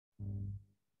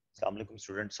अस्सलाम वालेकुम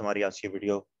स्टूडेंट्स, हमारी आज की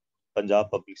video Punjab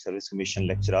public service commission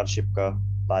lecturership का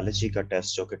बायोलॉजी का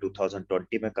टेस्ट जो कि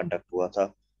 2020 में कंडक्ट हुआ था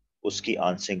उसकी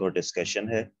आंसरिंग और डिस्कशन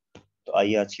है। तो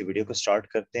आइए आज की वीडियो को स्टार्ट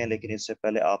करते हैं, लेकिन इससे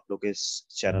पहले आप लोग इस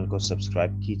चैनल को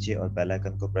सब्सक्राइब कीजिए और बेल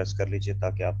आइकन को प्रेस कर लीजिए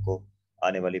ताकि आपको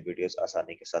आने वाली वीडियोस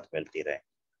आसानी के साथ मिलती रहे।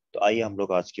 तो आइए हम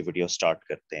लोग आज की वीडियो स्टार्ट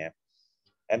करते हैं।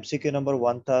 MCQ नंबर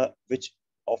 1 था, which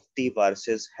of the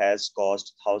viruses has caused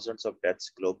thousands of deaths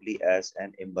globally as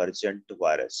an emergent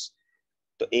virus।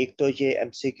 तो एक तो ये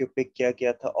MCQ पिक किया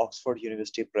गया था ऑक्सफोर्ड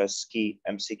यूनिवर्सिटी प्रेस की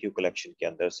MCQ कलेक्शन के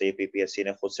अंदर से, PPSC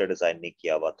ने खुद से डिजाइन नहीं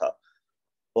किया हुआ था।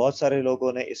 बहुत सारे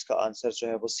लोगों ने इसका आंसर जो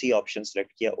है वो सी ऑप्शन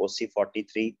सेलेक्ट किया,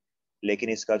 OC43, लेकिन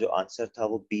इसका जो आंसर था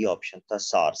वो बी ऑप्शन था,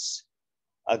 सार्स।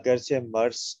 अगरचे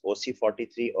मर्स,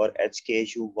 OC43 और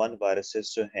HKU1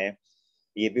 वायरसेस जो हैं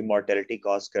ये भी मॉर्टेलिटी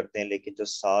कॉज करते हैं, लेकिन जो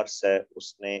सार्स है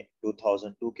उसने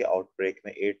 2002 के आउटब्रेक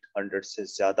में 800 से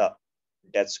ज्यादा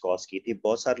डेथ्स कॉज की थी।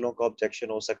 बहुत सारे लोगों का ऑब्जेक्शन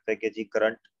हो सकता है कि जी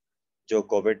करंट जो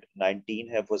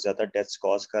कोविड-19 है वो ज्यादा डेथ्स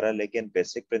कॉज कर रहा है, लेकिन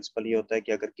बेसिक प्रिंसिपल ये होता है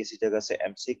कि अगर किसी जगह से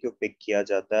MCQ पिक किया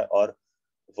जाता है और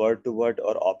वर्ड टू वर्ड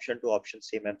और option to option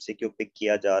same MCQ pick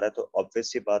किया जा रहा है तो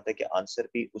ऑब्वियस सी बात है कि आंसर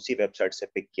भी उसी वेबसाइट से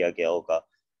पिक किया गया होगा।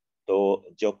 तो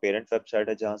जो पेरेंट वेबसाइट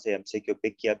है जहां से MCQ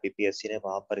पिक किया PPSC ने,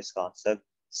 वहां पर इसका आंसर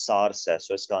सार्स है,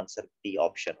 सो इसका आंसर बी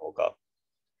ऑप्शन होगा।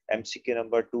 MCQ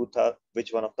नंबर 2 था,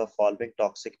 which one of the following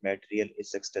toxic material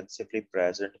is extensively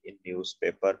present in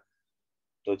newspaper।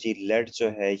 तो जी लेड जो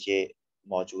है ये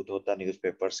मौजूद होता है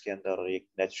न्यूज़पेपर्स के अंदर और एक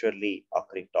नेचुरली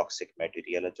ऑकरिंग टॉक्सिक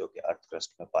मटेरियल है जो कि अर्थ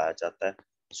क्रस्ट में पाया जाता है,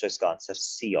 सो इसका आंसर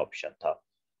सी ऑप्शन था।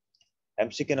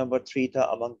 MCQ नंबर 3 था,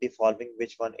 among the following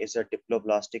which one is a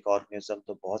diploblastic organism।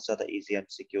 तो बहुत ज्यादा इजी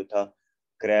MCQ था।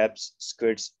 क्रैब्स,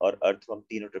 स्क्विड्स और अर्थवर्म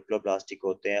तीनों डिप्लोब्लास्टिक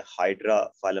होते हैं। हाइड्रा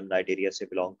फाइलम नाइडेरिया से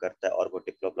बिलोंग करता है और वो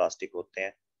डिप्लोब्लास्टिक होते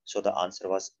हैं, so the answer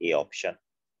was A option.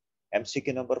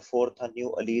 MCQ number 4 था, new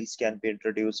alleles can be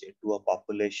introduce into a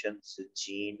population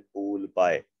gene pool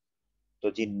bye.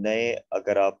 तो जी नए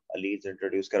अगर आप अलील्स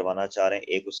इंट्रोड्यूस करवाना चाह रहे हैं,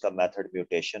 एक उसका मेथड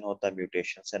म्यूटेशन होता है,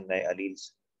 म्यूटेशन से नए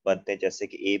अलील्स बनते हैं जैसे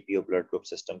कि ABO ब्लड ग्रुप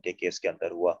सिस्टम के केस के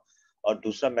अंदर हुआ। और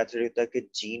दूसरा मेथड होता है कि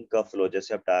जीन का फ्लो,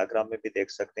 जैसे आप डायग्राम में भी देख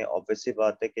सकते हैं। ऑब्वियस सी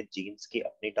बात है कि जीन्स की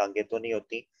अपनी टांगे तो नहीं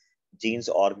होती, जीन्स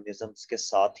ऑर्गेनिजम्स के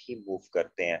साथ ही मूव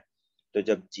करते हैं। तो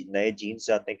जब नए जीन्स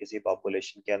जाते हैं किसी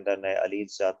पॉपुलेशन के अंदर, नए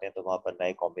अलील्स जाते हैं, तो वहां पर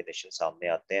नए कॉम्बिनेशन सामने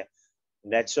आते हैं।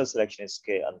 नेचुरल सिलेक्शन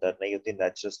इसके अंदर नहीं होती,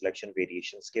 नेचुरल सिलेक्शन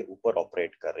वेरिएशंस के ऊपर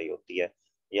ऑपरेट कर रही होती है।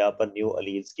 यहाँ पर न्यू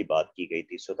अलील्स की बात की गई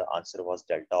थी, so the answer was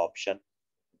delta option,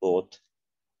 both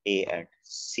A and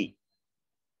C।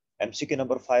 MCQ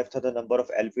number 5 था, the number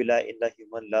of alveoli in the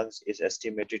human lungs is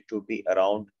estimated to be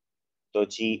around। तो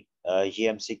जी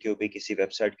ये MCQ भी किसी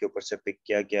वेबसाइट के ऊपर से पिक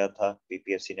किया गया था,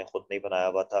 PPSC ने खुद नहीं बनाया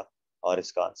हुआ था, और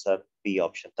इसका आंसर बी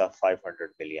ऑप्शन था,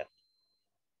 500 मिलियन।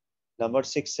 नंबर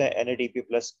 6 है, NADP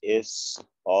प्लस इस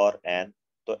और एन।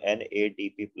 तो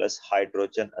NADP प्लस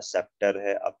हाइड्रोजन एक्सेप्टर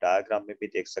है। आप डायग्राम में भी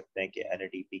देख सकते हैं कि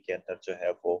NADP के अंदर जो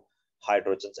है वो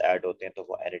हाइड्रोजन ऐड होते हैं, तो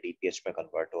वो NADPH में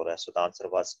कन्वर्ट हो रहा है, so the answer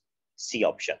was C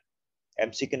option.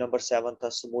 MCQ number 7 था,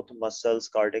 smooth muscles,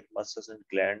 cardiac muscles and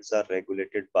glands are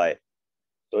regulated by.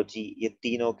 तो जी ये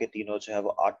तीनों के तीनों जो है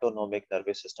वो ऑटोनोमिक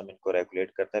नर्वस सिस्टम इनको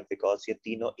रेगुलेट करता है, बिकॉज ये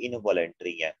तीनों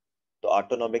इनवॉलेंट्री हैं। तो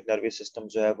ऑटोनोमिक नर्वस सिस्टम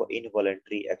जो है वो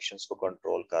इनवॉलेंट्री एक्शंस को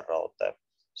कंट्रोल कर रहा होता है,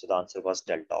 so the answer was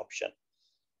delta option.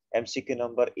 MCQ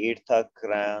number 8 था,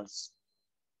 क्रैंस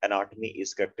anatomy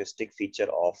is characteristic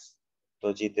feature of.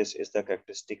 तो जी this is the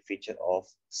characteristic feature of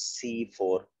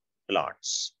C4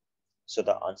 plants, so the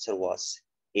answer was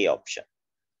A option.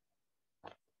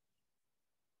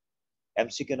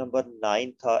 MCQ number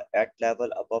 9 था, at level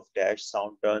above dash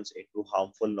sound turns into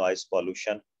harmful noise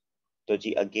pollution. तो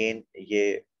जी again ये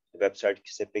website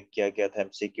से pick किया गया था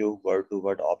MCQ, word to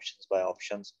word options bye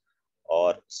options,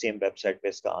 और same website पे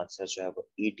इसका आंसर जो है वो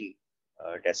 80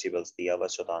 डेसिबल्स दिया हुआ,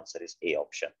 so the answer is A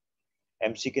option.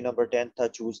 MCQ number 10 था,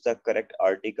 choose the correct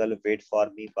article, wait for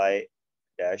me by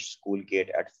dash school gate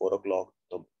eight 4 o'clock।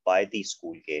 तो by the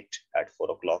school gate eight 4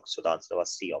 o'clock, so the answer was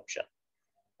C option.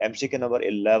 MCQ number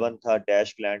 11 था,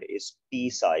 dash gland is P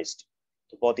sized.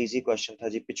 तो बहुत easy question था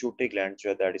जी, pituitary gland जो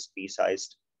है that is P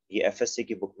sized. ये FSC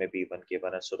की book में भी बन के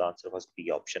बना, so the answer was B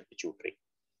option, pituitary.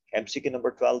 MCQ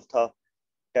number 12 था,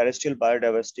 terrestrial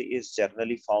biodiversity is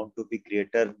generally found to be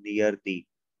greater near the.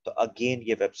 तो अगेन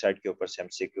ये वेबसाइट के ऊपर से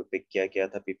MCQ पिक किया गया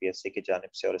था PPSC की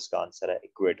जानिब से, और इसका आंसर है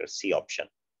equator, C option.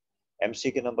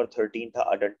 MCQ number 13 था,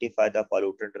 identify the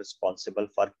pollutant responsible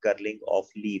for curling of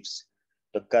leaves.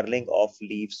 तो कर्लिंग ऑफ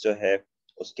लीव्स जो है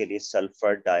उसके लिए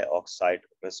सल्फर डाइऑक्साइड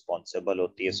रिस्पांसिबल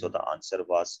होती है, so the answer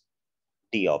was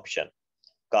D option.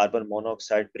 Carbon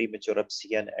monoxide premature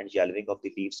एब्सियन and yellowing of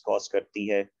the leaves cause करती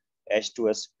है।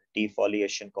 H2S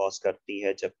डिफोलिएशन कॉज करती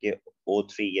है, जबकि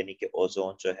O3 यानी कि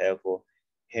ओजोन जो है वो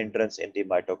hindrance in the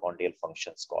mitochondrial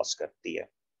functions cause करती है।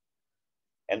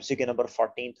 MCQ number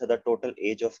 14 था, the total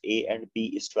age of A and B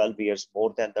is 12 years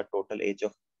more than the total age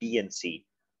of B and C.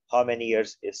 How many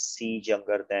years is C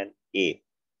younger than A?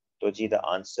 तो जी the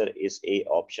answer is A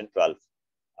option 12।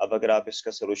 अब अगर आप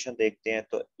इसका solution देखते हैं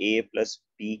तो A plus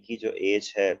B की जो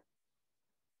एज है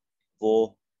वो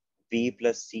B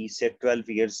प्लस C से 12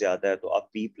 ईयर्स ज्यादा है, तो आप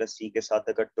B प्लस C के साथ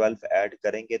अगर 12 ऐड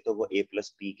करेंगे तो वो A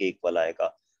प्लस B के इक्वल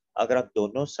आएगा। अगर आप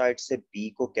दोनों साइड से B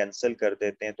को कैंसिल कर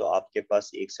देते हैं तो आपके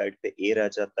पास एक साइड पे A रह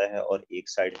जाता है और एक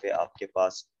साइड पे आपके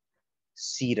पास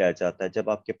C रह जाता है। जब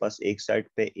आपके पास एक साइड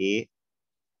पे A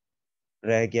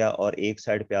रह गया और एक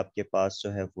साइड पे आपके पास जो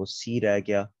है वो C रह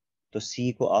गया, तो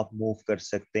C को आप मूव कर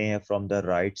सकते हैं from the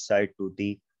right side to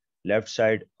the left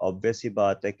side. Obvious ही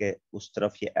बात है कि उस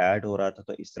तरफ ये ऐड हो रहा था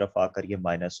तो इस तरफ आकर ये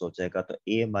माइनस हो जाएगा, तो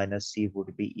A minus C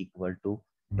would be equal to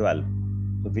 12,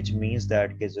 तो विच मीन्स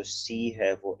दैट कि जो C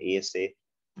है वो A से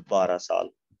 12 साल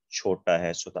छोटा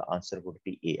है। So the answer would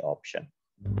be A option.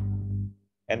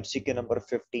 MCQ number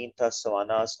 15 था,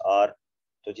 सवानास आर।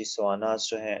 तो जी सवानास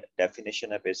जो है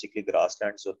डेफिनेशन है बेसिकली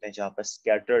ग्रासलैंड्स होते हैं जहां पर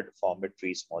स्कैटर्ड फॉर्म में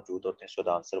ट्रीज मौजूद होते हैं। So the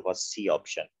answer was C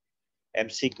option.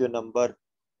 MCQ number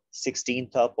 16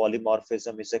 था,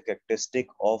 polymorphism is a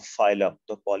characteristic of phylum.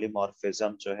 तो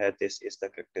पॉलीमॉर्फिज्म जो है this is the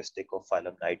characteristic of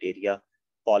phylum नाइटेरिया।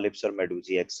 Polyps और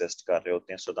मेडूजी एग्जिस्ट कर रहे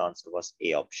होते हैं। So the answer was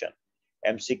A option.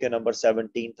 MCQ number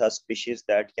 17 था, species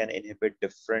that can inhibit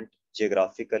different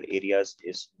geographical areas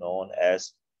is known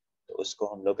as. तो उसको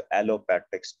हम लोग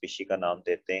एलोपैट्रिक स्पीशी का नाम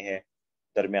देते हैं।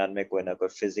 दरमियान में कोई ना कोई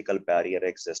फिजिकल बैरियर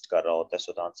एग्जिस्ट कर रहा होता है।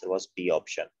 So the answer was B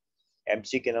option.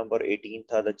 MCQ number 18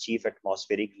 था, the chief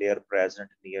atmospheric layer present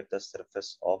near the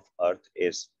surface of earth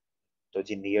is. तो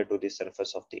जी near to the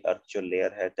surface of the earth जो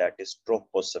लेयर है that is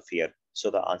troposphere.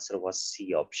 So the answer was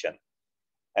C option.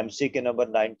 MCQ number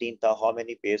 19 था, how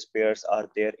many base pairs are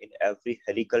there in every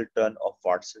helical turn off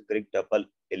Watson Crick double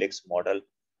helix model.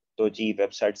 तो जी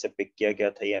website से pick किया गया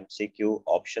था ये MCQ,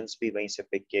 options भी वहीं से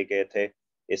पिक किए गए थे।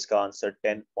 इसका आंसर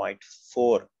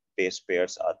 10.4 बेस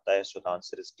पेयर्स आता है। So the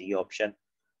answer is D option.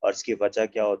 और इसकी वजह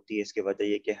क्या होती है? इसकी वजह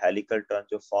ये कि हेलिकल टर्न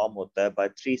जो फॉर्म होता है बाय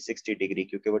 360 डिग्री,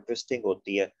 क्योंकि वो ट्विस्टिंग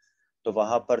होती है, तो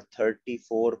वहां पर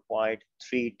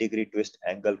 34.3 डिग्री ट्विस्ट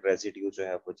एंगल रेजिड्यू जो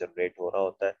है वो जनरेट हो रहा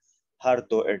होता है हर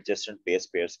दो एडजेसेंट बेस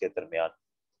पेयर्स के दरमियान,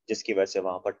 जिसकी वजह से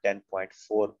वहां पर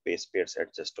 10.4 बेस पेयर्स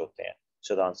एडजस्ट होते हैं।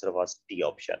 So the answer was D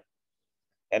option.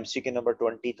 MCQ number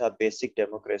 20 था, बेसिक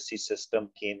डेमोक्रेसी सिस्टम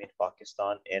केम इन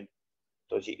पाकिस्तान इन।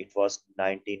 तो जी it was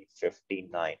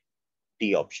 1959,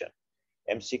 D option.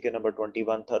 MCQ number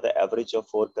 21 था, the average of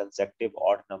 4 consecutive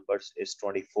odd numbers is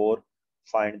 24,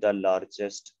 find the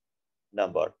largest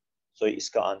number. सो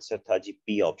इसका answer था G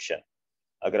B option.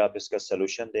 अगर आप इसका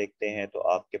solution देखते हैं तो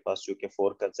आपके पास चूंकि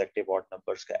 4 कंसेक्टिव ऑड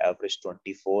नंबर्स का एवरेज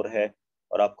 24 है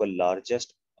और आपको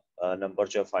लार्जेस्ट नंबर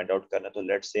जो फाइंड आउट करना है, तो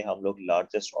लेट्स से हम लोग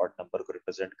लार्जेस्ट ऑड नंबर को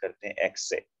रिप्रेजेंट करते हैं x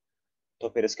से। तो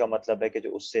फिर इसका मतलब है कि जो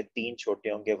उससे 3 छोटे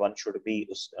होंगे, वन शुड बी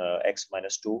उस x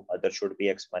minus 2, other should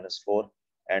be x minus 4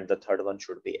 and the third one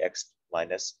should be x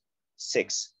minus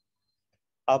 6।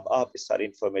 अब आप इस सारी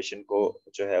इंफॉर्मेशन को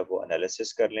जो है वो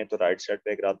एनालिसिस कर लें, तो राइट साइड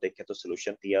पे अगर आप देखें तो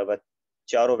सोल्यूशन दिया हुआ,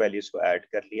 चारों वैल्यूज को ऐड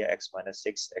कर लिया, x minus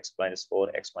 6, x minus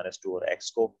 4, x minus 2 और x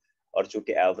को, और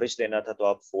चूंकि एवरेज लेना था तो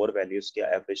आप 4 वैल्यूज के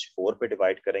एवरेज 4 पे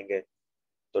डिवाइड करेंगे,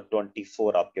 तो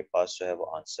 24 आपके पास जो है वो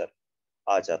आंसर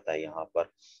आ जाता है यहाँ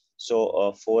पर। सो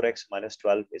 4x minus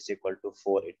 12 is equal to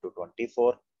 4 into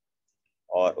 24,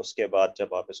 और उसके बाद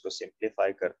जब आप इसको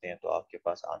सिंप्लीफाई करते हैं तो आपके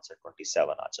पास आंसर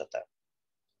 27 आ जाता है।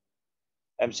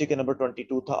 MCQ नंबर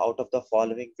 22 था, out of the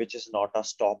following which is not a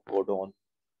stop codon.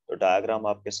 तो डायग्राम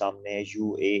आपके सामने है,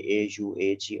 UAA,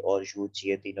 UAG और UG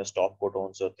ये तीनों स्टॉप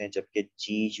कोडोन्स होते हैं, जबकि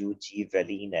GUG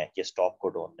वैलीन है, ये स्टॉप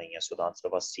कोडोन नहीं है। So the answer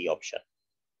was C option.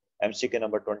 MCQ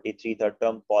number 23 था,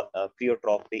 term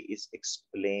pleiotropy is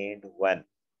explained when.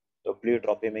 तो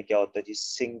प्लियोट्रॉपी में क्या होता है जी,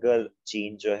 सिंगल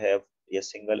जीन जो है या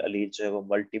सिंगल अलील जो है वो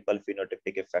मल्टीपल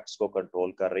फिनोटाइपिक इफेक्ट्स को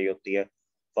कंट्रोल कर रही होती है।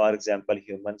 फॉर एग्जांपल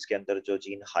ह्यूमंस के अंदर जो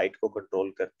जीन हाइट को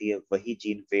कंट्रोल करती है वही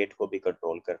जीन वेट को भी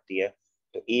कंट्रोल करती है।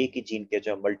 तो एक ही जीन के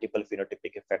जो मल्टीपल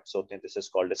फिनोटाइपिक इफेक्ट्स होते हैं, this is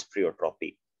called as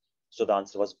pleiotropy. So the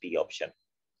answer was B option.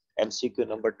 MCQ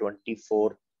number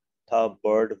 24 था,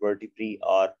 बर्ड वर्टिब्री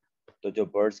आर। तो जो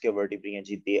बर्ड्स के वर्टिब्री हैं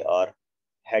जी, they are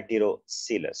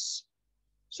हेटेरोसिलस।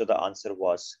 So the answer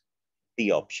was D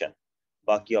option.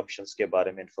 बाकी ऑप्शंस के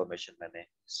बारे में इंफॉर्मेशन मैंने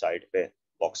साइड पे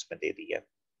बॉक्स में दे दी है।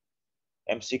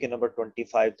 MCQ नंबर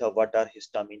 25 था, what are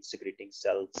histamine secreting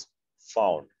sales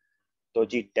found. तो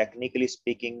जी टेक्निकली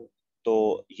स्पीकिंग तो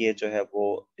ये जो है वो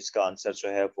इसका आंसर जो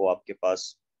है वो आपके पास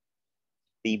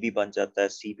डी भी बन जाता है,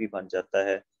 सी भी बन जाता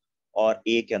है, और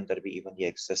ए के अंदर भी इवन ये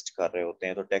एग्जिस्ट कर रहे होते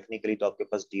हैं। तो टेक्निकली तो आपके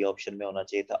पास डी ऑप्शन में होना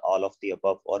चाहिए था ऑल ऑफ द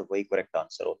अबव और वही करेक्ट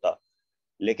आंसर होता।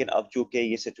 लेकिन अब चूंकि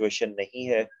ये सिचुएशन नहीं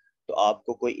है तो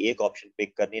आपको कोई एक ऑप्शन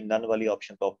पिक करनी, नन वाली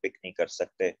ऑप्शन तो आप पिक नहीं कर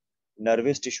सकते।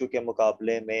 नर्वस टिश्यू के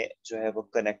मुकाबले में जो है वो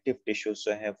कनेक्टिव टिश्यूज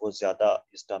जो है वो ज्यादा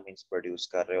हिस्टामिन्स प्रोड्यूस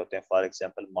कर रहे होते हैं। फॉर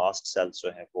एग्जांपल मास्ट सेल्स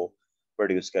जो है वो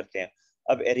प्रोड्यूस करते हैं।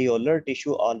 अब areolar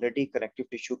tissue already connective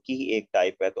tissue की ही एक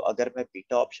टाइप है, तो अगर मैं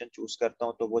बीटा ऑप्शन चूज करता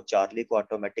हूँ तो वो चार्ली को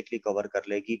ऑटोमेटिकली कवर कर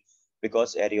लेगी,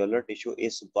 because areolar tissue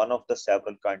is one of the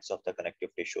several kinds of the connective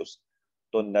tissues.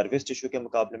 तो नर्वस टिश्यू के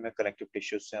मुकाबले में कनेक्टिव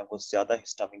टिश्यूज हैं वो ज्यादा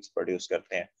हिस्टामिन्स प्रोड्यूस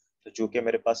करते हैं। तो चूंकि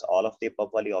मेरे पास ऑल ऑफ द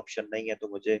अबव वाली ऑप्शन नहीं है तो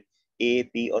मुझे ए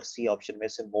बी और सी ऑप्शन में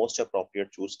से मोस्ट अप्रोप्रिएट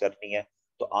चूज करनी है।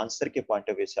 तो आंसर के पॉइंट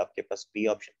ऑफ व्यू से आपके पास बी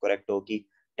ऑप्शन करेक्ट होगी।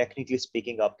 टेक्निकली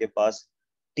स्पीकिंग आपके पास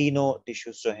तीनों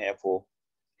टिश्यूज जो हैं वो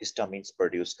हिस्टामिन्स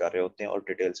प्रोड्यूस कर रहे होते हैं, और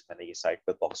डिटेल्स मैंने ये साइड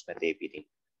पे बॉक्स में दे भी दी।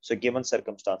 सो गिवन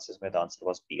सर्कमस्टांसेस में the answer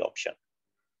was B option.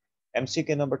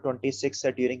 MCQ number 26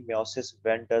 है, during meiosis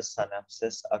when does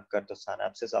synapses अकर। तो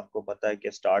सिनेप्सिस आपको पता है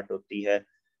कि स्टार्ट होती है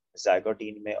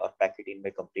ज़ाइगोटीन में और पैकेटीन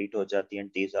में कंप्लीट हो जाती है।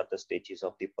 These are the stages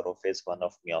of the prophase 1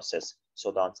 of meiosis.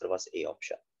 So the answer was A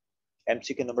option.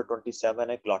 MCQ number 27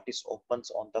 है, glottis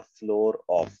opens on the floor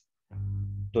of.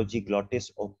 तो जी glottis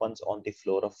opens on the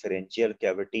floor of pharyngeal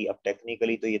cavity. अब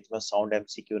technically तो ये इतना sound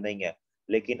MCQ नहीं है,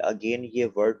 लेकिन again ये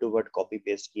word to word copy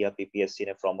paste किया पीपीएससी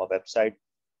ने फ्रॉम अ वेबसाइट।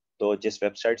 तो जिस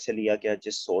वेबसाइट से लिया गया,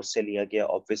 जिस सोर्स से लिया गया,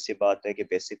 ऑब्वियस सी बात है कि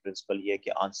बेसिक प्रिंसिपल ये है कि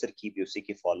आंसर की भी उसी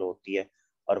की फॉलो होती है,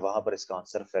 और वहां पर इसका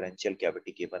आंसर फेरेंशियल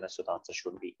कैविटी गिवन है। So the answer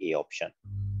should be A option.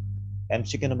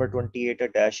 MCQ number 28 है,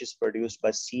 dash is produced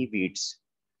by seaweeds.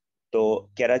 तो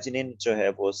केराटिनिन जो है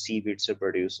वो सीवीड से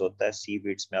प्रोड्यूस होता है।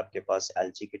 सीवीड्स में आपके पास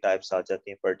एल्गी की टाइप्स आ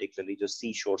जाती हैं, पर्टिकुलरली जो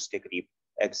सी शोर्स के करीब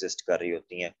एग्जिस्ट कर रही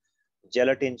होती हैं।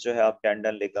 जेलाटिन जो है आप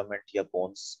टेंडन, लिगामेंट या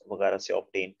बोन्स वगैरह से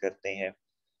ऑब्टेन करते हैं।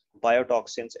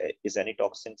 बायोटॉक्सिन्स इज एनी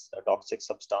टॉक्सिक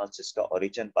सब्सटेंस जिसका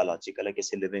ओरिजिन बायोलॉजिकल है,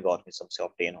 किसी लिविंग ऑर्गेनिज्म से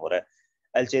ऑब्टेन हो रहा है।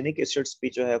 एल्जेनिक एसिड्स भी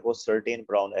जो है वो सर्टेन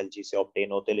ब्राउन एल्गी से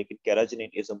ऑब्टेन होते हैं, लेकिन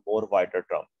केराटिनिन is a more wider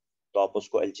term, तो आप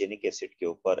उसको एल्जेनिक एसिड के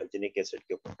ऊपर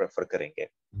प्रेफर करेंगे।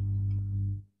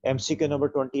 एमसीक्यू नंबर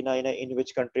 29 है, इन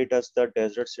which country does the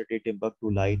desert city Timbuktu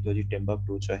लाई। तो जी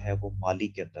टिम्बकटू जो है वो माली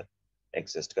के अंदर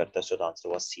एग्जिस्ट करता है। So the answer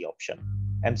was C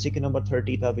option. MCQ number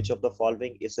 30 था, which of the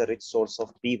following is a rich source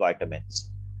of B vitamins.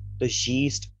 तो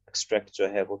यीस्ट एक्सट्रैक्ट जो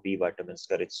है वो बी विटामिन्स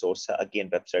का रिच सोर्स है। अगेन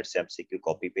वेबसाइट से एमसीक्यू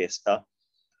कॉपी पेस्ट था।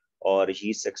 और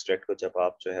यीस्ट एक्सट्रैक्ट को जब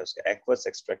आप जो है उसका एक्वस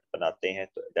एक्सट्रैक्ट बनाते हैं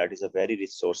तो that is a very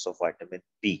rich source of vitamin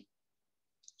B.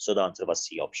 So the answer was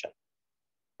C option.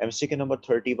 MCQ number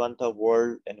 31 था,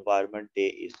 World Environment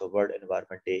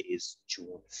Day is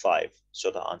June 5.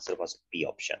 So the answer was B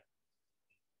option.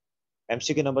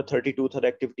 MCQ number 32 था,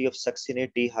 the activity of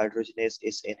succinate dehydrogenase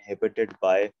is inhibited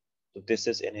by. So this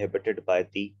is inhibited by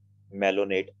the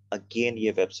malonate. Again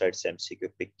ये website से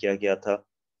MCQ pick किया गया था,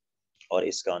 और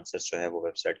इसका answer जो है वो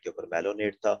वेबसाइट के ऊपर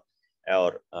malonate था।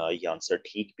 और ये आंसर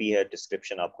ठीक भी है।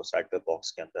 डिस्क्रिप्शन आपको साइड पे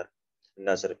बॉक्स के अंदर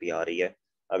नजर भी आ रही है।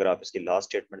 अगर आप इसकी लास्ट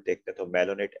स्टेटमेंट देखते हैं तो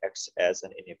malonate acts as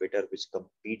an inhibitor which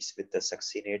कंपीट्स with the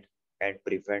succinate and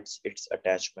prevents it's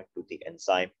attachment to the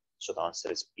enzyme. So the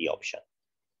answer is B option.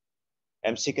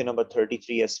 MCQ number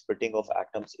 33 is splitting of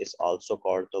atoms is also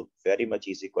called, the very much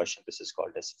easy question, this is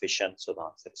called as fission. So the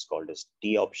answer is called as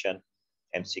D option.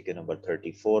 MCQ number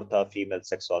 34 था, female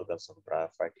sex organs of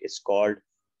bryophyte is called,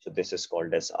 so this is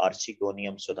called as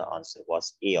archegonium. So the answer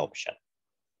was A option.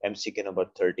 MCQ number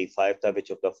 35 था, which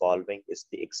of the following is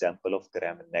the example of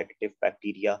gram negative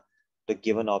bacteria। तो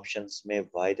given options में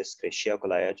Y discretia को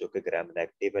लाया जो कि gram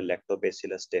negative है,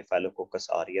 lactobacillus, staphylococcus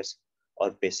aureus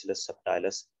और bacillus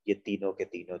subtilis, ये तीनों के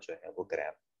तीनों जो है वो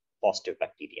gram positive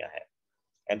बैक्टीरिया है।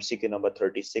 MCQ number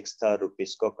 36 था,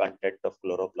 Rubisco content of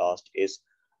chloroplast is।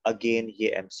 Again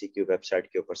ये MCQ वेबसाइट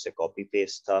के ऊपर से कॉपी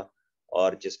पेस्ट था,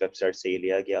 और जिस वेबसाइट से ये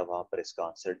लिया गया वहां पर इसका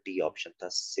आंसर डी ऑप्शन था,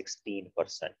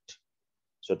 16%।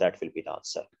 So that will be the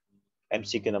answer.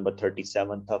 MCQ number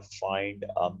 37 था, find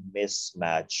a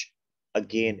mismatch।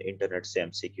 Again internet से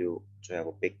MCQ जो है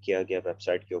वो पिक किया गया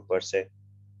वेबसाइट के ऊपर से।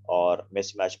 और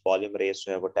mismatch polymerase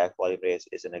जो है वो tag polymerase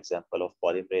is an example of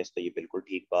polymerase। तो ये बिल्कुल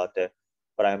ठीक बात है।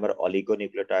 प्राइमर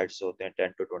oligonucleotides होते हैं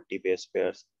 10 to 20 base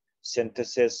pairs।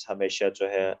 सिंथेसिस हमेशा जो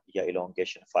है या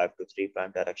इलोंगेशन 5 to 3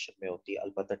 प्राइम डायरेक्शन में होती है।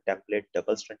 अलबत्ता टेम्पलेट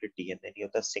डबल स्ट्रैंडेड डीएनए नहीं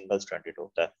होता, सिंगल स्ट्रैंडेड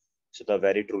होता है। So the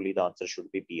very truly the answer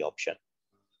should be B option.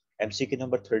 MCQ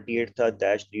number 38 था,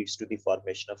 dash leads to the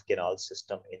formation of canal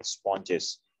system in sponges।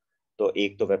 तो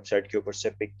एक तो वेबसाइट के ऊपर से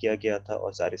पिक किया गया था,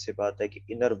 और जाहिर सी बात है कि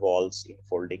इनर वॉल्स इन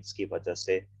फोल्डिंग्स की वजह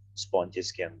से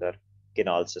स्पॉन्जेस के अंदर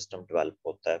केनाल सिस्टम डेवलप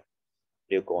होता है,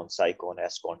 ल्यूकोन, sycon,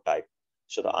 ascon type.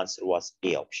 So the answer was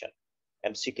A option.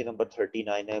 MCQ number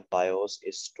 39 है BIOS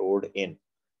is stored in,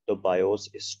 तो BIOS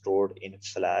is stored in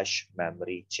flash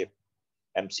memory chip.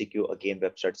 MCQ again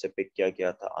website से पिक किया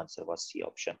गया था, answer was C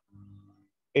option.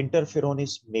 Interferon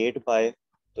is made by,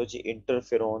 तो जी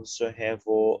interferons जो हैं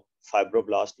वो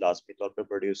फाइब्रोब्लास्ट लाजमी तौर पर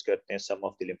प्रोड्यूस करते हैं, सम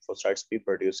ऑफ द लिम्फोसाइट्स भी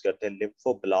प्रोड्यूस करते हैं.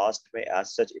 लिम्फोब्लास्ट में एज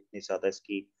सच इतनी ज्यादा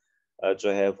इसकी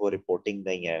जो है वो रिपोर्टिंग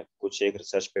नहीं है. कुछ एक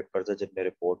रिसर्च पेपर्स है जिनमें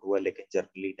रिपोर्ट हुआ है लेकिन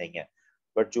जनरली नहीं है.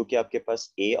 बट चूंकि आपके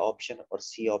पास ए ऑप्शन और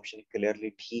सी ऑप्शन क्लियरली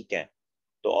ठीक है,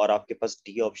 तो और आपके पास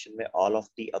डी ऑप्शन में ऑल ऑफ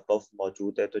दी अबव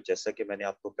मौजूद है, तो जैसा कि मैंने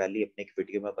आपको पहले अपने एक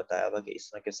वीडियो में बताया हुआ कि इस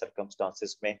तरह के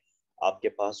सर्कमस्टांसिस में आपके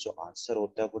पास जो आंसर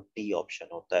होता है वो डी ऑप्शन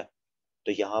होता है.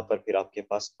 तो यहाँ पर फिर आपके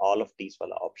पास ऑल ऑफ दीज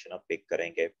वाला ऑप्शन आप पिक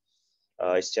करेंगे.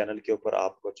 इस चैनल के ऊपर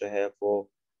आपको जो है वो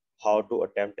हाउ टू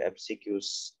अटेम्प्ट एमसीक्यूज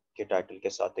के टाइटल के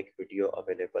साथ एक वीडियो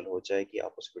अवेलेबल हो जाएगी,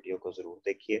 आप उस वीडियो को जरूर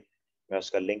देखिए. मैं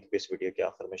उसका लिंक भी इस वीडियो के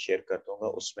आखिर में शेयर कर दूंगा.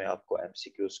 उसमें आपको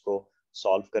एमसीक्यूज को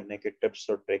सॉल्व करने के टिप्स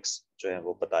और ट्रिक्स जो है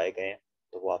वो बताए गए हैं,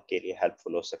 तो वो आपके लिए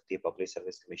हेल्पफुल हो सकती है पब्लिक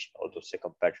सर्विस कमीशन और दूसरे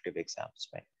कंपेटिटिव एग्जाम्स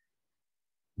में.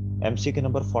 एमसीक्यू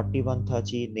नंबर 41 था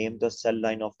जी, name the cell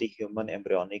line of the human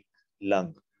embryonic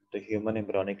lung. तो ह्यूमन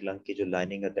एम्ब्रियोनिक लंग की जो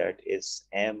लाइनिंग है that is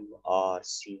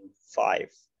MRC5.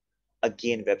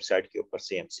 Again website के ऊपर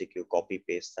से एमसीक्यू कॉपी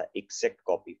पेस्ट था, एग्जैक्ट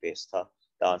कॉपी पेस्ट था.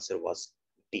 The answer was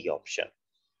D option.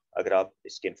 अगर आप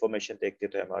इसकी इंफॉर्मेशन देखते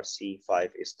तो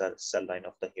MRC5 is the cell line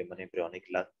of the human embryonic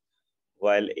lung,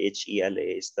 while HELA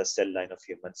is the cell line of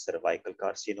human cervical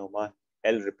carcinoma,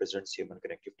 L represents human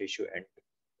connective tissue, and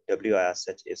WISH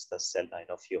is the cell line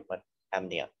of human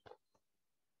amnion.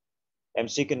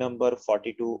 MCQ number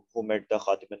 42, who met the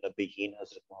Khatim al-Nabiyyin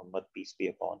Hazrat Muhammad, peace be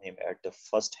upon him, at the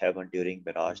first heaven during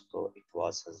Miraj? So it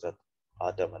was Hazrat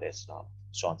Adam alayhi salam.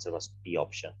 So answer was B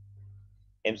option.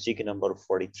 MCQ number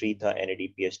 43 था,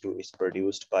 NADPH2 is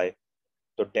produced by,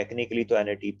 तो technically तो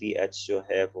NADPH जो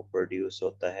है वो produce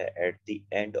होता है at the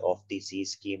end of the C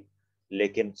scheme,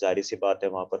 लेकिन जाहिर सी बात है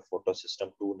वहां पर फोटो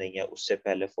सिस्टम 2 नहीं है, उससे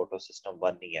पहले फोटो सिस्टम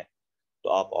 1 नहीं है, तो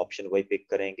आप ऑप्शन वही पिक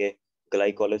करेंगे.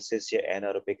 ग्लाइकोलिसिस या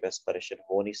एनारोबिक रेस्पिरेशन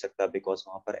हो नहीं सकता बिकॉज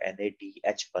वहां पर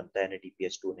NADH बनता है,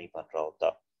 NADPH2 नहीं बन रहा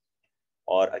होता.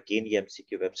 और अगेन ये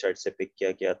एमसीक्यू वेबसाइट से पिक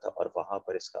किया गया था और वहां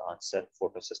पर इसका आंसर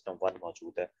फोटो सिस्टम 1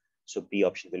 मौजूद है, सो B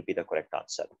option will be the correct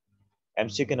answer.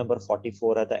 MCQ number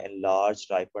 44 है, the enlarge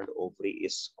राइपन्ड ovary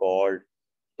is called,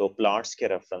 तो प्लांट्स के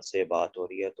रेफरेंस से बात हो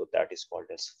रही है, तो that is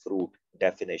called as fruit.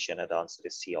 Definition है, the answer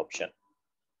is C option.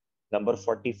 Number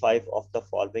 45 of the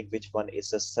following which one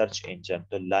is a search engine,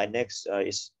 तो Linux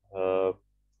is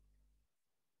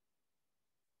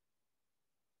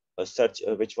search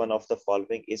which one of the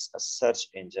following is a search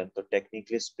engine, so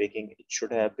technically speaking it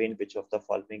should have been which of the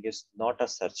following is not a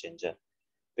search engine,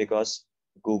 because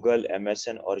Google,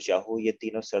 MSN और Yahoo ये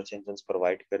तीनों search engines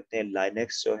provide करते हैं.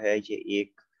 Linux जो है ये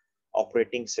एक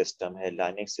operating system है,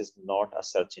 Linux is not a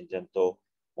search engine, तो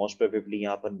मोस्ट प्रोबेबली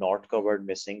यहाँ पर नॉट का वर्ड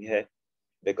मिसिंग है,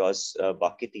 बिकॉज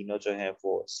बाकी तीनों जो हैं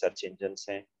वो सर्च इंजन्स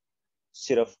हैं.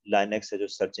 सिर्फ लाइनेक्स है जो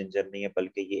सर्च इंजन नहीं है,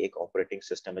 बल्कि ये एक ऑपरेटिंग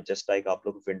सिस्टम है. जस्ट लाइक आप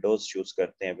लोग विंडोज यूज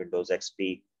करते हैं, विंडोज XP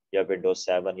या विंडोज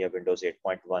 7 या विंडोज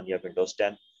 8.1 या विंडोज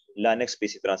 10, लाइनेक्स भी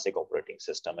इसी तरह से एक ऑपरेटिंग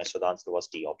सिस्टम है. So the answer was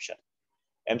D option.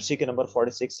 MCQ number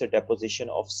 46 से deposition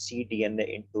of cDNA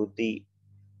into the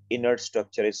inert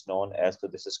structure is known as, तो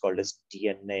this is called as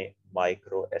DNA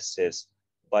microassays.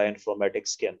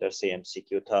 Bioinformatics के अंदर से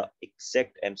एमसीक्यू था,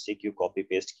 एग्जैक्ट एमसीक्यू कॉपी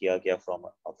पेस्ट किया गया from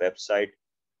a website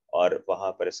और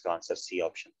वहां पर इसका आंसर सी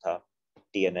ऑप्शन था,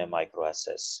 DNA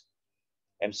microassays.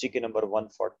 MCQ number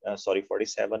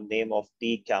 47, name of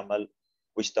the camel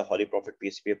which the Holy Prophet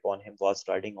peace be upon him was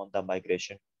riding on the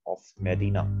migration of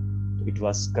Medina. It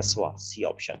was Kaswa, C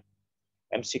option.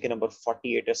 MCQ number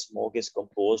 48, a smoke is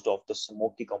composed of, the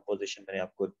smoke की composition मैंने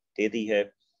आपको दे दी है.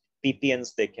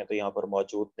 PPNs देखें तो यहाँ पर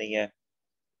मौजूद नहीं है.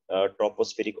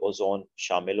 ट्रोपोस्फेरिक ओजोन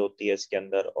शामिल होती है इसके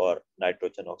अंदर और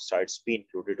नाइट्रोजन ऑक्साइड्स भी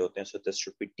इंक्लूडेड होते हैं, so this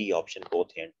should be D option,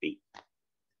 both A and B.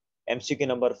 MCQ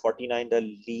number 49, the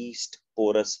least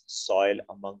porous soil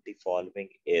among the following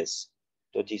is,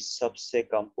 तो जी सबसे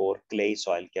कम पोर क्लेई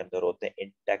सॉइल के अंदर होते हैं,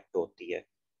 इंटैक्ट होती है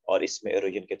और इसमें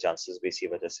इरोजन के चांसेस भी इसी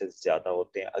वजह से ज्यादा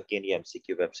होते हैं. अगेन ये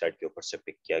एमसीक्यू वेबसाइट के ऊपर से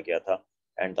पिक किया गया था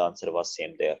and the answer was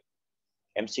same there.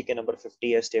 MCQ number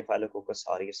 50 है, Staphylococcus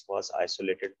aureus was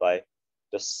isolated by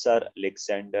the Sir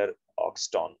Alexander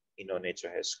Oxton. इन्होंने जो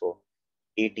है इसको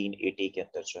 1880 के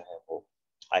अंदर जो है वो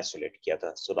आइसोलेट किया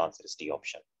था. So the answer is D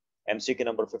option. MCQ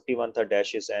number 51 था,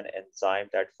 dash is an enzyme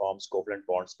that forms covalent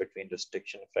bonds between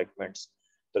restriction fragments.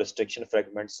 तो restriction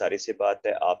fragments सारी सी बात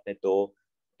है, आपने दो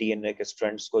DNA के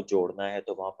स्ट्रैंड्स को जोड़ना है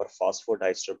तो वहां पर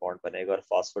फॉस्फोडाइस्टर बॉन्ड बनेगा और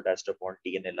फॉस्फोडाइस्टर बॉन्ड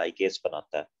DNA ligase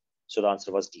बनाता है. So the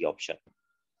answer was D option.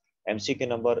 MCQ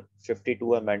number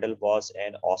 52 है, Mendel was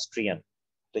an Austrian.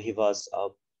 तो he was a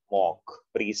mock,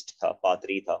 priest था,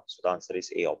 पादरी था। So the answer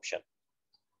is A option.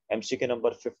 MCQ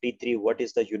number 53, what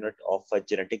is the unit of a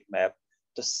genetic map?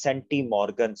 तो senti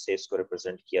Morgan से इसको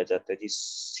represent किया जाता है जी।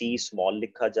 सी स्मॉल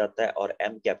लिखा जाता है और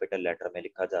एम कैपिटल लेटर में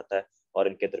लिखा जाता है और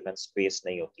इनके दरमियान स्पेस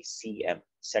नहीं होती। C M,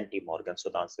 senti Morgan. So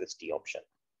the answer is D option.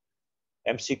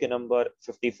 MCQ number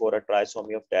 54, a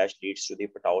trisomy of dash leads to the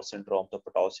Patau syndrome. तो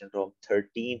Patau syndrome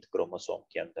 13th क्रोमोसोम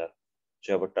के अंदर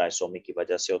जो है वो ट्राइसोमी की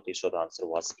वजह से होती है। So the answer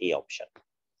was A option.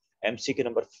 MCQ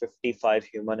number 55,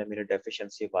 human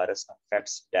immunodeficiency virus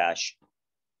affects dash.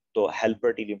 तो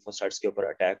हेल्पर टी लिम्फोसाइट्स के ऊपर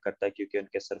अटैक करता है क्योंकि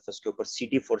उनके सरफेस के ऊपर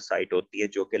CD4 साइट होती है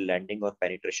जो कि लैंडिंग और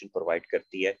पेनिट्रेशन प्रोवाइड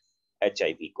करती है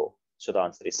HIV को। So the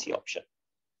answer is C option.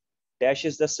 Dash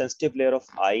is the sensitive layer of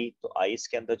आई। तो आईज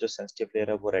के अंदर जो सेंसिटिव लेयर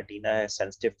है वो रेटिना है।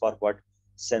 Sensitive for what?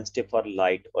 Sensitive for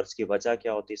light. और इसकी वजह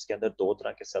क्या होती है? इसके अंदर दो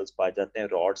तरह के सेल्स पाए जाते हैं,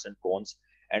 rods and cones,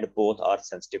 and both are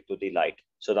sensitive to the light.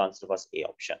 So the answer was A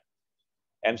option.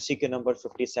 MCQ number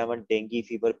 57, dengue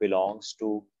fever belongs to,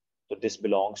 so this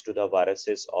belongs to the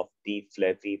viruses of the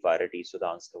flaviviridae. So the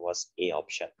answer was A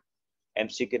option.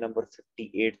 MCQ number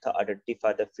 58 था,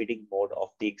 identify the feeding mode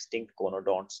of the extinct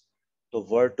conodonts. तो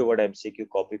word to word MCQ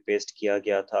copy paste किया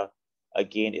गया था।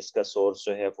 Again इसका source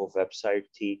जो है वो website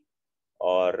थी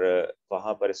और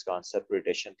वहां पर इसका आंसर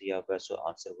प्रिडिक्शन दिया हुआ है। So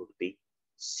answer would B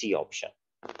C option.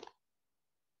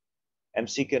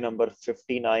 MCQ number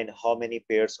 59, how many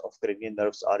pairs of cranial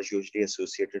nerves are usually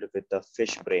associated with the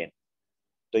fish brain?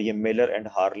 तो ये मिलर एंड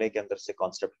हार्ले के अंदर से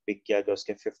कॉन्सेप्ट पिक किया गया।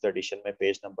 उसके 5th एडिशन में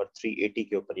पेज नंबर 380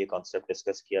 के ऊपर ये कॉन्सेप्ट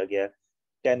डिस्कस किया गया है।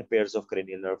 10 पेयर्स ऑफ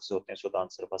क्रेनियल नर्व्स होते हैं। So the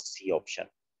answer was C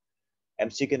option.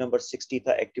 MCQ number 60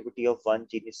 था, activity of one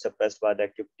gene is suppressed by the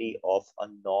activity of a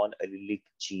non allylic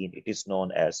gene, it is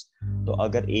known as. तो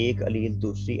अगर एक अलील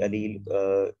दूसरी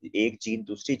अलील एक जीन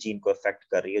दूसरी gene को अफेक्ट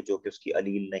कर रही है जो कि उसकी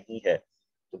अलील नहीं है,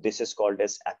 तो this is called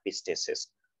as epistasis.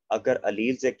 अगर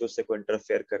अलील्स एक दूसरे को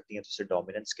इंटरफेयर करती हैं तो इसे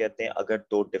डोमिनेंस कहते हैं। अगर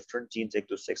दो डिफरेंट जीन्स एक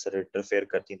दूसरे के साथ इंटरफेयर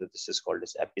करती हैं तो this is called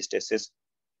as epistasis.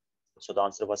 So the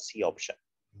answer was C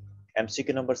option.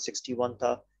 MCQ number 61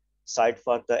 था, site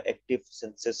for the active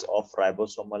synthesis of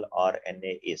ribosomal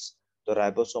RNA is. तो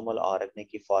राइबोसोमल RNA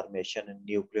की फॉर्मेशन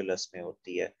न्यूक्लियस में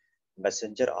होती है।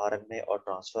 मैसेंजर RNA और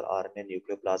ट्रांसफर RNA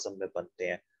न्यूक्लियोप्लाज्म में बनते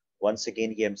हैं। वंस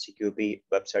अगेन ये MCQ भी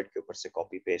वेबसाइट के ऊपर से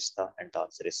कॉपी पेस्ट था and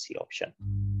answer is C option.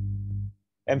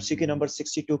 MCQ number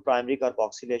 62, primary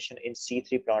carboxylation in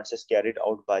C3 plants is carried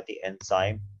out by the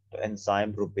enzyme. तो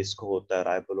enzyme rubisco होता है,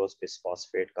 ribulose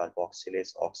bisphosphate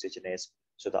carboxylase oxygenase.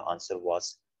 So the answer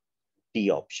was D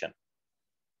option.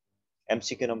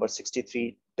 MCQ number 63,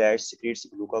 dash secretes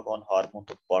glucagon hormone.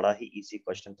 तो बड़ा ही easy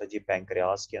question था जी।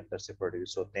 Pancreas के अंदर से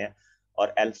produce होते हैं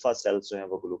और अल्फा सेल्स जो हैं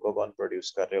वो ग्लूकागॉन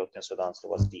प्रोड्यूस कर रहे होते हैं। So the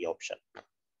answer was D option.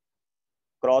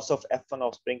 Cross of F1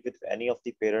 offspring with any of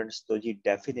the parents. तो ये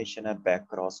डेफिनेशन है बैक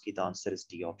क्रॉस की। The answer is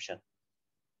D option.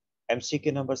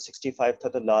 MCQ number 65 था,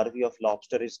 the larvae of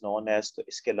lobster is known as. तो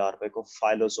इसके लार्वे को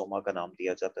फाइलोसोमा का नाम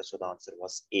दिया जाता है। So the answer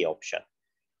was A option.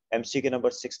 MCQ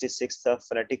number 66 था,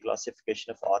 phonetic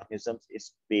classification of organisms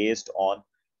is based on.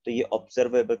 तो ये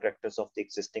observable characters of the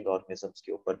existing organisms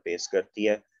के ऊपर बेस करती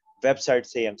है। वेबसाइट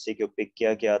से MCQ पिक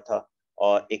किया गया था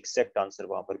और एग्जैक्ट आंसर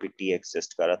वहां पर भी डी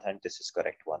एग्जिस्ट कर रहा था and this is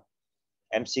correct one.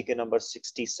 MCQ number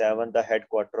 67, the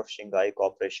headquarter of Shanghai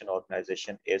Cooperation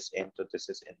Organization is in, so this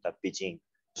is in the Beijing.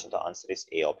 So the answer is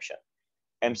A option.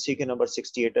 MCQ number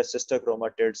 68, the sister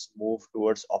chromatids move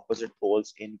towards opposite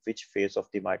poles in which phase of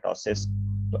the mitosis?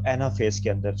 तो anaphase के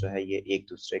अंदर जो है ये एक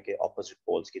दूसरे के opposite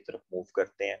poles की तरफ मूव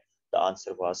करते हैं। The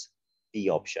answer was D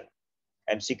option.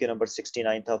 MCQ number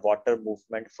 69 था, water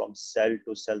movement from cell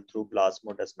to cell through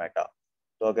plasmodesmata.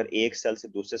 तो अगर एक सेल से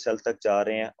दूसरे सेल तक जा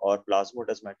रहे हैं और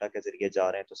प्लाज्मोडेस्माटा के जरिए जा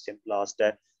रहे हैं तो सिम्प्लास्ट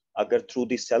है। अगर थ्रू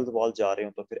दी सेल वॉल जा रहे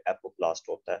हो तो फिर एपोप्लास्ट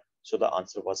होता है। So the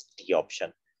answer was D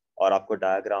option. और आपको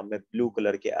डायग्राम में ब्लू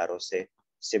कलर के एरो से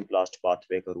सिम्प्लास्ट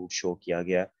पाथवे का रूट शो किया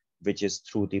गया which is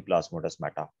through the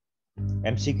plasmodesmata.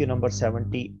 MCQ number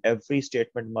 70, every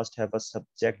statement must have a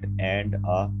subject and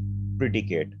a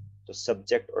predicate. तो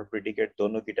सब्जेक्ट और प्रिडिकेट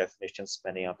दोनों की डेफिनेशंस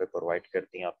मैंने यहाँ पे प्रोवाइड कर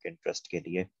दी हैं आपके इंटरेस्ट के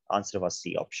लिए। Answer was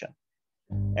C option.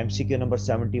 MCQ number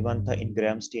 71 था, in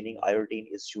gram staining iodine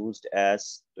is used as,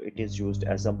 तो it is used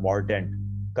as a mordant।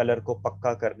 Colour को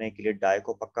पक्का करने के लिए, डाई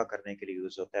को पक्का करने के लिए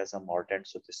यूज होता है as a mordant.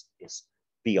 So this is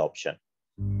B option.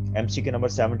 MCQ number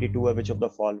 72 है, which of the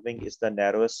following is the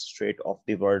narrowest strait of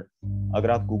the world?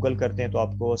 अगर आप गूगल करते हैं तो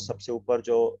आपको सबसे ऊपर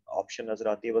जो ऑप्शन नजर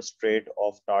आती है वो स्ट्रेट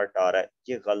ऑफ टार्टार है।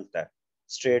 ये गलत है।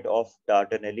 स्ट्रेट ऑफ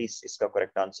डार्डेनेलिस इसका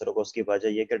करेक्ट आंसर होगा। उसकी वजह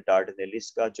ये कि डार्डेनेलिस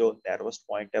का जो नैरोस्ट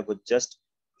पॉइंट है वो जस्ट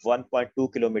 1.2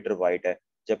 किलोमीटर वाइड है,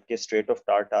 जबकि स्ट्रेट ऑफ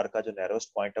टार्टार का जो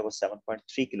नैरोस्ट पॉइंट है वो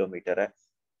 7.3 किलोमीटर है।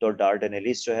 तो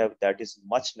डार्डेनेलिस जो है that is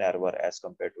much narrower as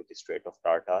compared to the Strait of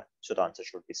Tartar, so the answer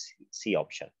should be C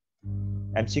option.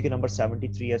 MCQ number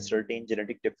 73 has certain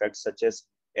genetic defects such as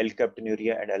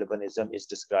alkaptonuria and albinism is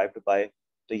described by,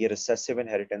 तो ये recessive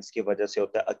inheritance की वजह से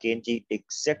होता है. Again जी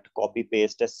exact copy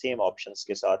paste है same options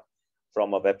के साथ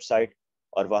from a website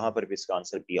और वहां पर भी इसका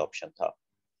आंसर B option था.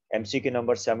 MCQ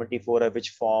number 74 है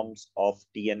which forms of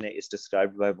DNA is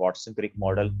described by Watson-Crick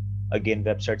model. Again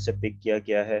website से पिक किया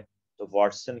गया है. तो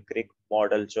Watson-Crick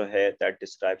model जो है that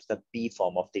describes the B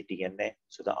form of the DNA,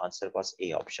 so the answer was A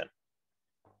option.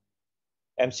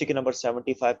 MCQ number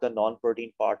 75, the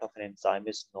non-protein part of an enzyme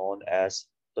is known as,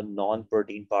 तो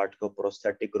non-protein part को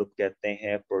prosthetic group कहते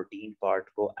हैं, protein part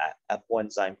को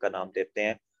apoenzyme का नाम देते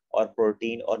हैं और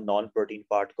protein और non-protein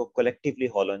part को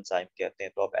collectively holoenzyme कहते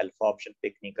हैं. तो आप अल्फा ऑप्शन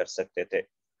पिक नहीं कर सकते थे.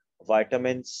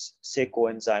 vitamins से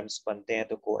coenzymes बनते हैं,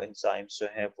 तो coenzymes जो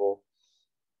हैं वो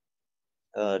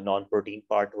नॉन प्रोटीन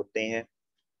पार्ट होते हैं,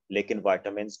 लेकिन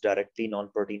vitamins directly non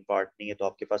protein part नहीं है. तो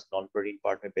आपके पास नॉन प्रोटीन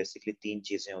पार्ट में बेसिकली तीन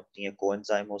चीजें होती हैं.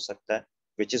 कोएंजाइम हो सकता है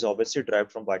which is obviously derived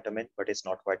from vitamin but is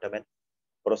not vitamin.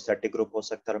 Prosthetic group हो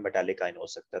सकता है और मेटालिक आयन हो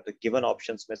सकता है. तो गिवन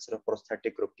ऑप्शंस में सिर्फ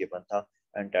प्रोस्थेटिक ग्रुप गिवन था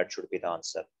and that should be the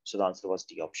answer. So the answer was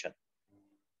D option.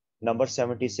 Number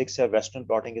 76 है western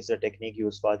plotting is the technique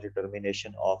used for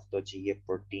determination of the GA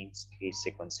proteins की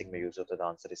sequencing में use होता है. The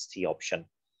answer is C option.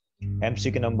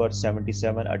 MCQ number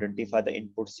 77, identify the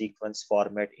input sequence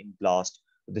format in BLAST.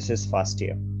 This is first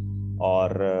year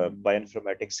और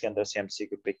bioinformatics के अंदर से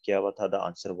MCQ pick किया हुआ था. The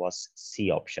answer was C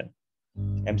option.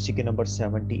 MCQ number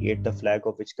 78, the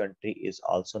flag of which country is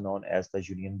also known as the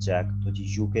Union Jack. तो जी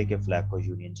UK के flag को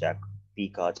Union Jack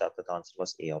भी कहा जाता था. Answer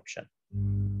was A option.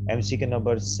 MCQ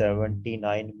number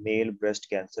 79, male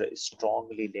breast cancer is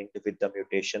strongly linked with the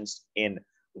mutations in,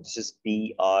 this is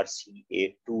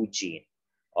BRCA2 gene.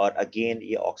 और again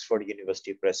ये Oxford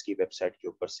university press की वेबसाइट के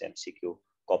ऊपर से एमसीक्यू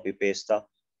कॉपी पेस्ट था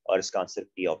और इसका आंसर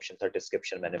बी ऑप्शन था.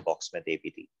 डिस्क्रिप्शन मैंने बॉक्स में दे भी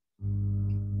दी.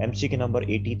 MCQ number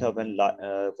 80 था when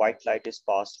white light is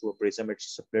passed through a prism it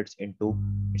splits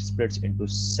into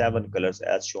 7 colors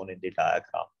as shown in the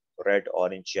diagram: red,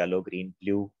 orange, yellow, green,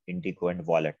 blue, indigo and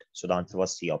violet. So the answer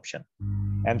was C option.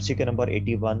 MCQ number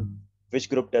 81, which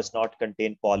group does not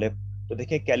contain polyp? तो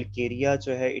देखिए Calcarea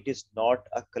जो है it is not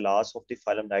a class of the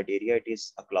phylum Cnidaria, it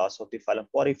is a class of the phylum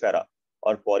Porifera.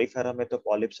 और Porifera में तो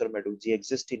polyps और मेडूजी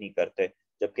exist ही नहीं करते,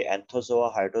 जबकि एंथोजोआ,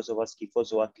 हाइड्रोजोआ,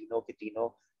 स्किफोजोआ तीनों के तीनों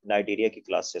नाइडेरिया की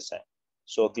क्लासेस हैं.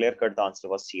 So clear cut the answer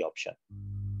was C option.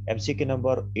 MCQ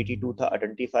number 82 था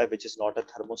identify which is not a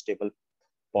thermostable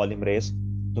polymerase.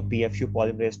 तो PFU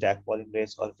पॉलीमरेज, टैक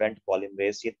पॉलीमरेज और वेंट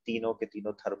पॉलीमरेज ये तीनों के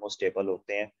तीनों थर्मोस्टेबल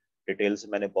होते हैं. डिटेल्स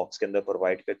मैंने बॉक्स के अंदर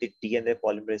प्रोवाइड कर दी. DNA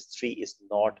polymerase 3 is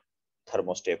not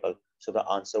thermostable, so the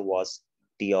answer was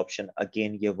D option.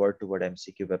 Again ये word to word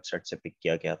MCQ website से पिक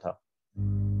किया गया था.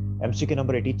 MCQ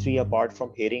number 83, apart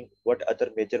from hearing what other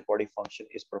major body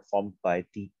function is performed by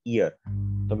the ear?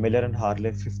 तो Miller and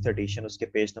Harley 5th addition उसके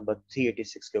page number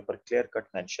 386 के ऊपर clear cut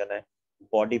mention है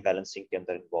body balancing के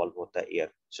अंदर इन्वॉल्व होता है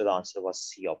air. So the answer was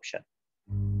C option.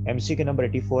 MCQ number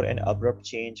 84, an abrupt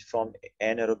change from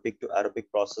anaerobic to aerobic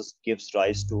process gives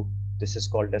rise to, this is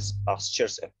called as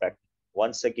Pasteur's effect.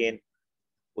 Once again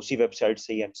उसी website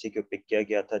से ये MCQ pick किया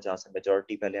गया था जहां से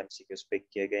majority पहले MCQs pick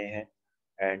किए गए हैं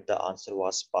and the answer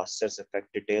was Pasteur's effect.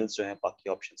 Details जो हैं बाकी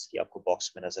ऑप्शंस की आपको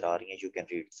बॉक्स में नजर आ रही हैं, you can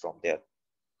read from there.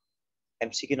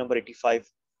 MCQ number 85,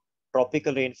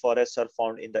 tropical rainforests are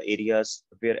found in the areas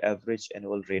where average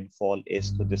annual rainfall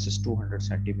is, so this is 200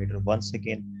 centimeter. Once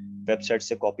again website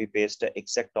से कॉपी पेस्ट है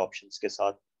एग्जैक्ट ऑप्शंस के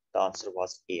साथ. The answer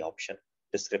was A option.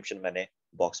 Description मैंने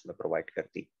box में provide कर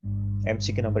दी.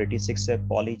 MCQ number 86 है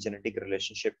पॉलीजेनेटिक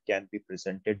relationship can be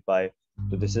presented by,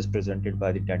 तो this is presented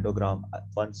by the dendrogram.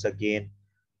 Once again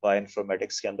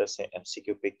bioinformatics के अंदर से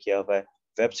MCQ पिक किया हुआ है,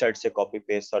 वेबसाइट से कॉपी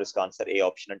पेस्ट और इसका आंसर ए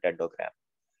ऑप्शन है dendrogram.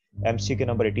 MCQ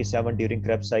number 87, during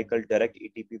Krebs cycle direct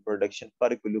ATP production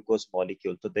पर ग्लूकोज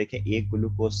मॉलिक्यूल. तो देखें एक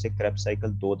ग्लूकोज से क्रेब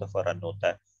साइकिल 2 दफा रन होता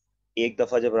है. एक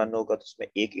दफा जब रन होगा तो उसमें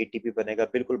एक ATP बनेगा.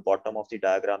 बिल्कुल बॉटम ऑफ द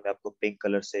डायग्राम में आपको पिंक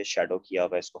कलर से शैडो किया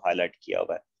हुआ है, इसको हाईलाइट किया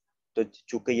हुआ है. तो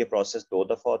चूंकि ये प्रोसेस 2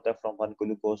 दफा होता है फ्रॉम 1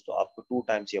 ग्लूकोज, तो आपको 2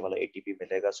 टाइम्स ये वाला ATP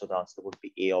मिलेगा. So the answer would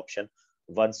be A option.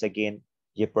 Once again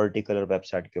ये पर्टिकुलर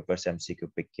वेबसाइट के ऊपर से MCQ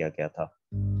पिक किया गया था.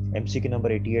 MCQ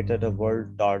नंबर 88 है the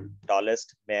world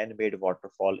tallest man made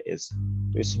waterfall is.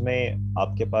 तो इसमें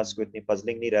आपके पास कोई इतनी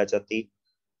पजलिंग नहीं रह जाती.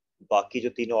 बाकी जो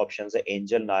तीनों ऑप्शंस है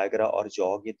एंजल, नायग्रा और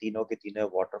जॉग, ये तीनों के तीनों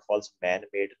वाटरफॉल्स मैन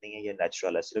मेड नहीं है, ये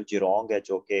नेचुरल है. सिर्फ जिरोंग है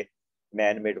जो कि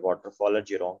मैन मेड वाटरफॉल है.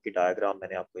 जिरोंग की डायग्राम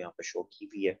मैंने आपको यहाँ पे शो की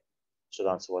भी है. So the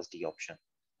answer was D option.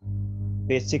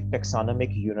 Basic taxonomic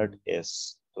unit is,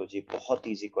 तो जी बहुत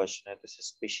इजी क्वेश्चन है. This is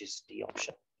species. D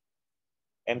option.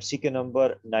 MCQ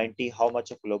number 90, how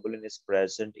much of globulin is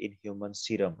present in human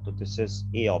serum? तो this is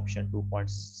A option,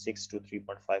 2.6 to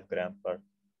 3.5 ग्राम पर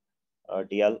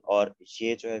DL। और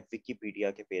ये जो है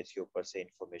Wikipedia के पेज के ऊपर से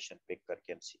इंफॉर्मेशन पिक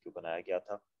करके MCQ बनाया गया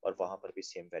था और वहां पर भी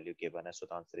सेम वैल्यू गिवन है, so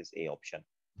the answer is A option.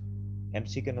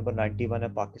 MCQ number 91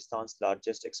 है, Pakistan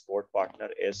largest export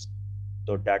partner is.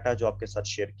 तो डाटा जो आपके साथ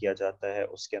शेयर किया जाता है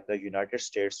उसके अंदर यूनाइटेड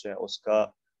स्टेट्स जो है उसका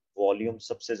वॉल्यूम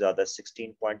सबसे ज्यादा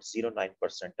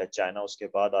 16.09% है, चाइना उसके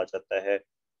बाद आ जाता है,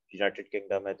 यूनाइटेड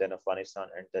किंगडम है, then Afghanistan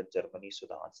and then Germany, so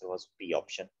the answer was B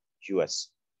option, US.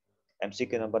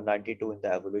 MCQ number 92, in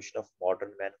the evolution of modern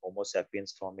man Homo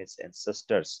sapiens from its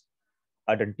ancestors,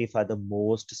 identify the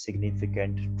most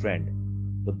significant trend.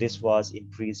 So this was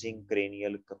increasing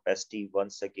cranial capacity,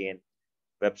 once again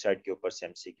website के ऊपर से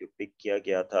MCQ pick किया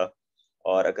गया था।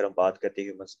 और अगर हम बात करते हैं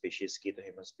ह्यूमन स्पीशीज की, तो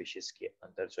ह्यूमन स्पीशीज के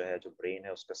अंदर जो है जो ब्रेन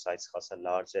है उसका साइज खासा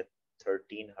लार्ज है,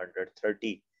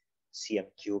 1330 cm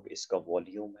क्यूब इसका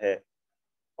वॉल्यूम है,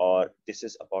 और this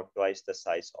is about twice the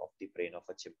size of the brain of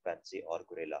a chimpanzee और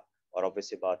गोरिल्ला। और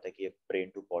ऑब्वियसली बात है कि ये ब्रेन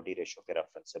टू बॉडी रेशियो के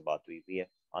रेफरेंस से बात हुई हुई है,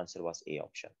 answer was A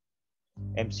option.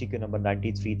 MCQ number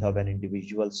 93 था, when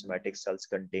individual somatic cells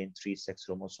contain 3 sex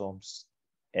chromosomes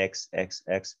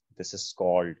XXX, this is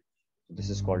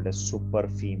called a super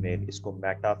female, इसको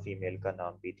मेटा फीमेल का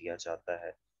नाम भी दिया जाता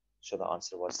है, so the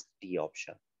answer was D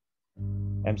option।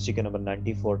 MCQ number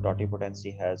 94,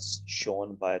 totipotency has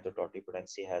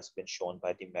been shown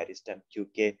by the meristem,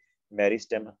 क्योंकि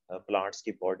meristem plants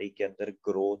की body के अंदर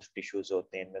ग्रोथ टिश्यूज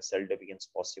होते हैं, इनमें सेल डिवीजन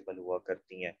पॉसिबल हुआ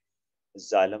करती हैं।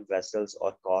 जाइलम वेसल्स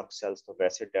और कॉर्क सेल्स तो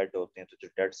वैसे डेड होते हैं, तो जो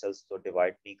डेड सेल्स तो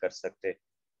डिवाइड नहीं कर सकते,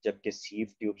 जबकि सीव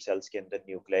ट्यूब सेल्स के अंदर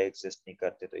न्यूक्लियाई एग्जिस्ट नहीं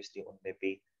करते, तो इसलिए उनमें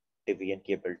भी डिवीजन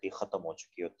की एबिलिटी खत्म हो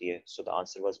चुकी होती है, so the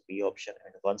answer was B option.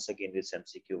 And once again this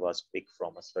MCQ was picked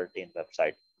from a certain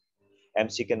website।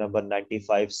 MCQ number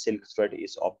 95, silk thread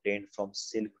is obtained from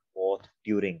silk moth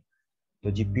during।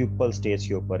 तो जी प्यूपल स्टेज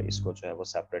के ऊपर इसको जो है वो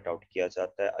सेपरेट आउट किया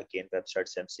जाता है, अगेन वेबसाइट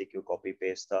से MCQ कॉपी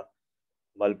पेस्ट था।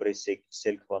 मलबरी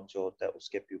सिल्क वर्म जो होता है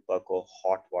उसके प्यूपा को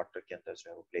हॉट वाटर के अंदर जो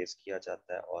है वो प्लेस किया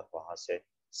जाता है और वहां से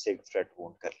सिल्क थ्रेड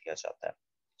वूंड कर लिया जाता है,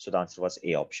 so the answer was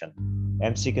A option.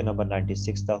 MCQ number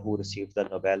 96 था, who received the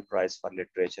Nobel Prize for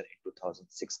Literature in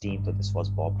 2016, so this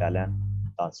was Bob Dylan,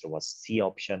 the answer was C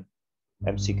option।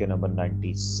 MCQ number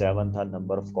 97 था,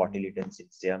 number of cotyledons in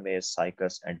Siamese,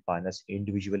 Cycas and Pinus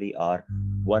individually are,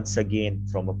 once again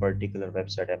from a particular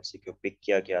website MCQ pick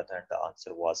किया गया था, and the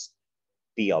answer was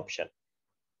B option।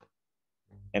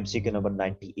 MCQ number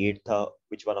 98 था,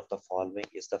 which one of the following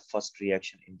is the first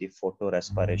reaction in the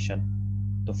photorespiration।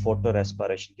 तो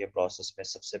photorespiration के process में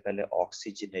सबसे पहले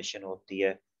oxygenation होती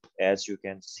है, as you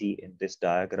can see in this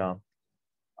diagram,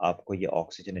 आपको ये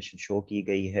ऑक्सीजनेशन शो की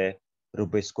गई है।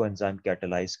 रुबिस्को एंजाइम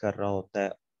कैटालाइज कर रहा होता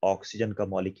है, ऑक्सीजन का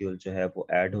मॉलिक्यूल जो है वो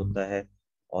ऐड होता है,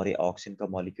 और ये ऑक्सीजन का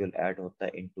मॉलिक्यूल ऐड होता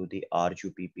है इनटू द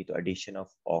RUPP, तो addition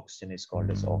of oxygen is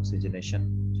called as oxygenation,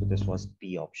 so this was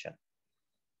B option.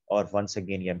 और वंस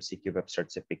अगेन ये MCQ वेबसाइट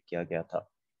से पिक किया गया था।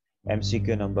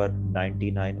 MCQ नंबर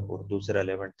 99 उर्दू से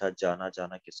रेलेवेंट था, जाना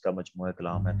जाना किसका मजमूआ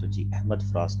कलाम है, तो जी अहमद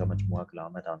फराज का मजमूआ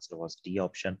कलाम है, आंसर वाज डी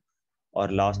ऑप्शन।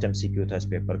 और लास्ट MCQ था इस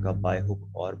पेपर का, बाय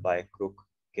हुक और बाय क्रुक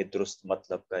के दुरुस्त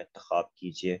मतलब का इंतखाब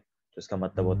कीजिए, तो इसका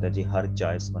मतलब होता है जी हर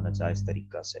जायज व नाजायज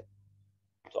तरीका से,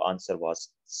 तो आंसर वाज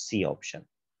सी ऑप्शन।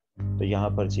 तो यहाँ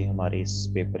पर जी हमारी इस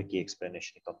पेपर की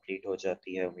एक्सप्लेनेशन कंप्लीट हो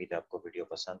जाती है। उम्मीद है आपको वीडियो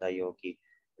पसंद आई होगी।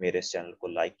 मेरे इस चैनल को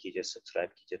लाइक कीजिए, सब्सक्राइब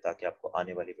कीजिए, ताकि आपको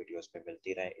आने वाली वीडियोस में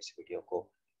मिलती रहे। इस वीडियो को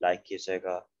लाइक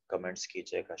कीजिएगा, कमेंट्स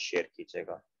कीजिएगा, शेयर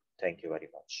कीजिएगा। Thank you very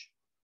much.